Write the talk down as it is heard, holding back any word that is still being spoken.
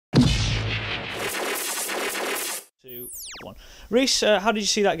2, 1. Reece, how did you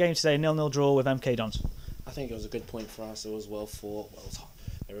see that game today? 0-0 draw with MK Dons. I think it was a good point for us. It was well fought.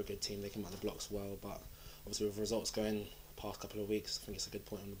 They were a good team. They came out the blocks well, but obviously with results going the past couple of weeks, I think it's a good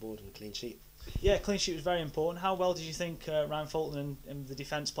point on the board and a clean sheet. Yeah, clean sheet was very important. How well did you think Ryan Fulton and the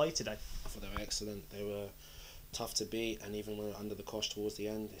defence played today? I thought they were excellent. They were tough to beat, and even when we were under the cosh towards the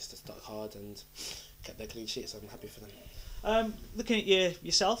end, they still stuck hard and kept their clean sheet, so I'm happy for them. Looking at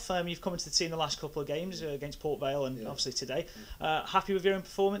yourself, you've come into the team the last couple of games against Port Vale and obviously today. Happy with your own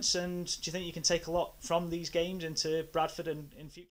performance, and do you think you can take a lot from these games into Bradford and in future?